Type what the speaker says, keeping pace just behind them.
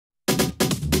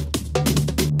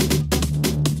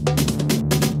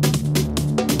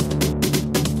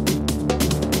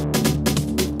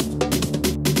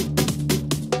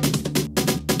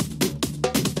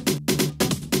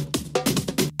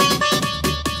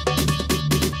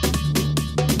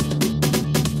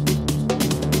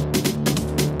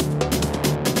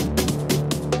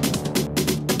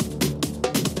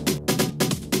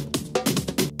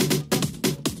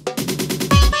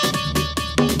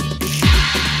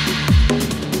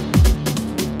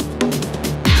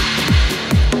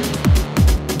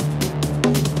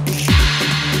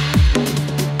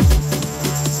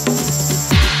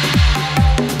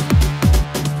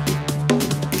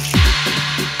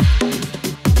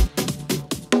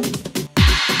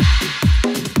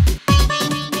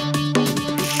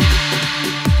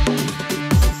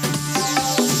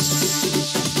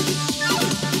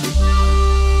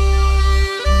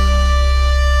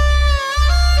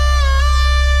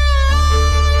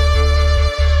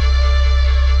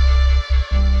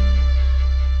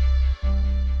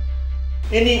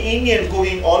In Indian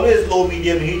cooking, always low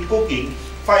medium heat cooking.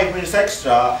 5 minutes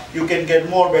extra, you can get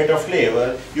more better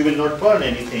flavor. You will not burn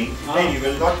anything, and you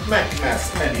will not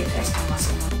mess anything.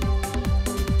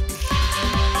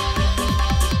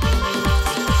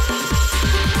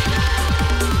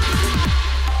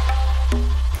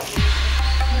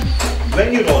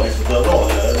 When you roll it to the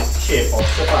roller, shape of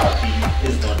chapati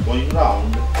is not going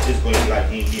round, it's going like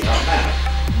India map,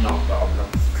 no problem.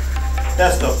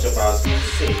 Test of chapati is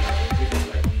same, it is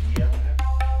like India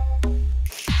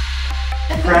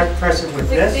map. Press it with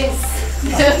this?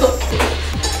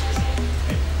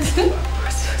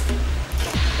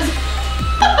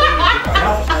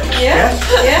 Yeah?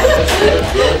 Yeah?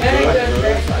 Very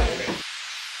good.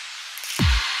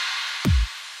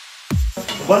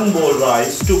 One bowl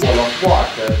rice, 2 bowls of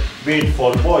water, wait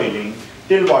for boiling.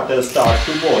 Till water starts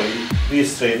to boil, we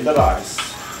strain the rice.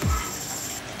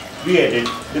 We add it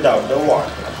without the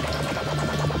water.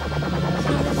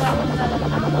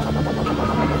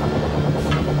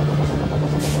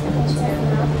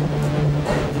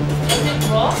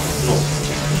 Raw? No.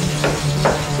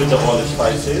 With the all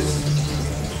spices.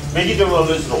 Vegetable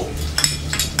always raw.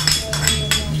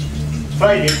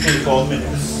 Fried it till 4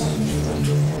 minutes.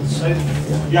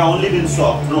 Yeah, only with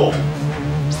soft, raw.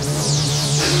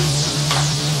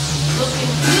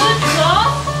 Looking good,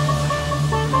 soft.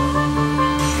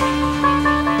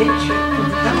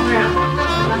 Come around.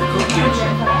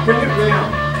 Bring it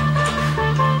round.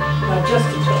 Just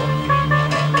a toe.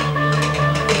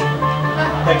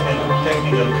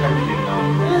 Technical cutting now.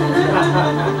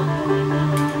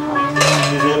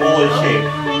 This is an oval shape.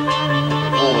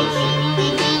 Oval shape.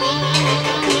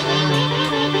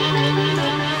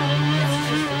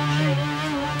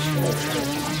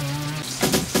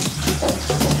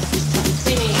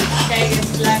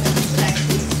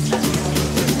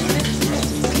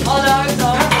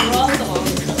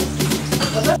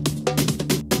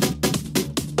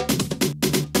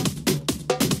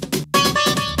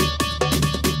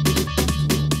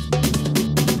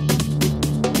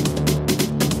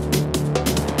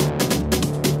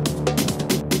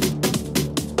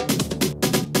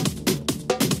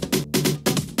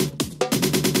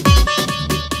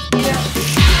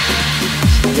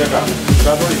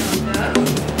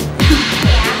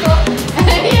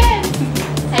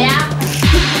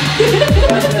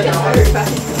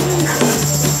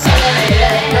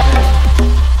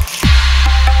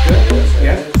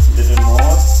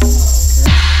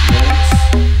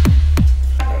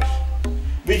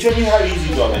 Whichever you have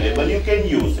easily available, you can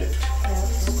use it.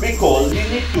 Because we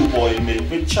need to boil milk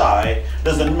with chai,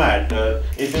 doesn't matter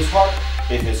if it's hot,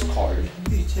 if it's cold.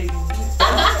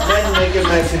 Men make a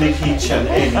mess in the kitchen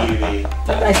anyway.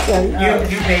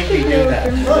 You made me do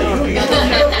that. No, you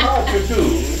don't have to do.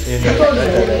 You don't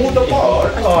move the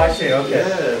pot. Oh, I see, okay.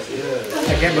 Yes,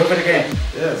 yes. Again, move it again.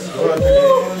 Yes, go ahead.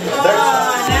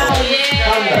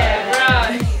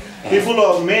 Right. People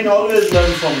of men always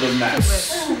learn from the mess.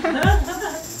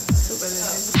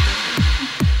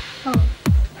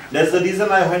 That's the reason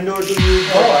I hand over to you.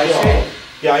 Oh, I see.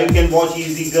 Yeah, you can watch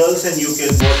Easy Girls and you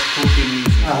can watch Cooking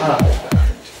Easy. Oh,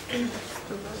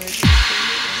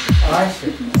 I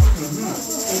see.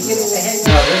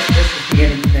 Now this is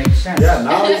beginning to make sense. Yeah,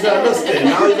 now is the understand.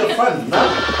 Now is the fun. Now.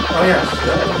 Oh, yes.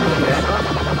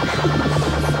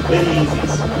 Very easy.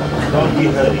 Don't be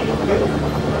hurry, okay?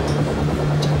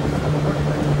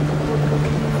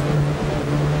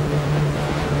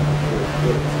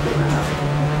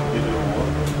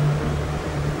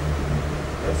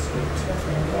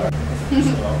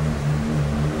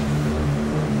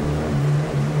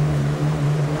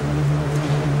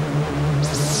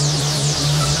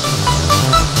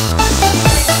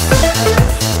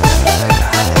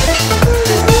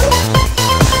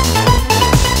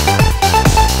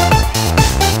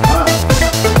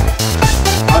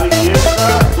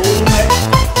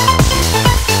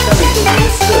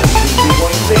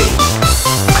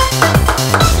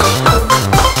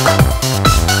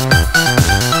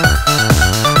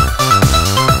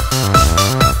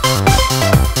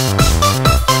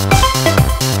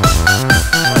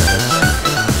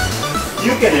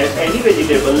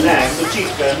 Vegetable, lamb,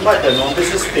 chicken, mutton on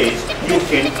this stage, you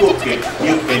can cook it,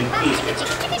 you can eat it.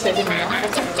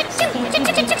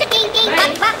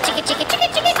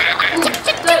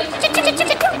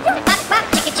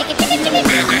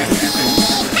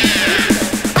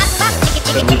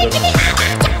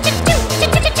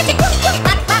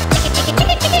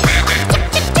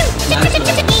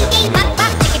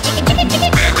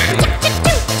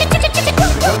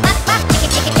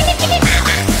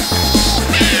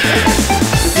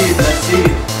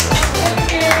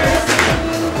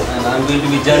 going to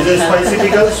be This judged. is spicy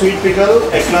pickle, sweet pickle,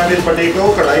 eggplant and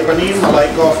potato, kadai paneer, malai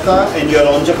kofta, and you're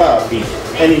on chapati.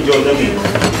 And enjoy the meal.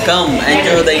 Come,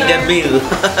 enjoy the Indian meal.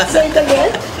 Say it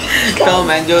again. Come,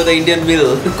 enjoy the Indian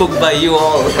meal cooked by you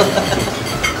all.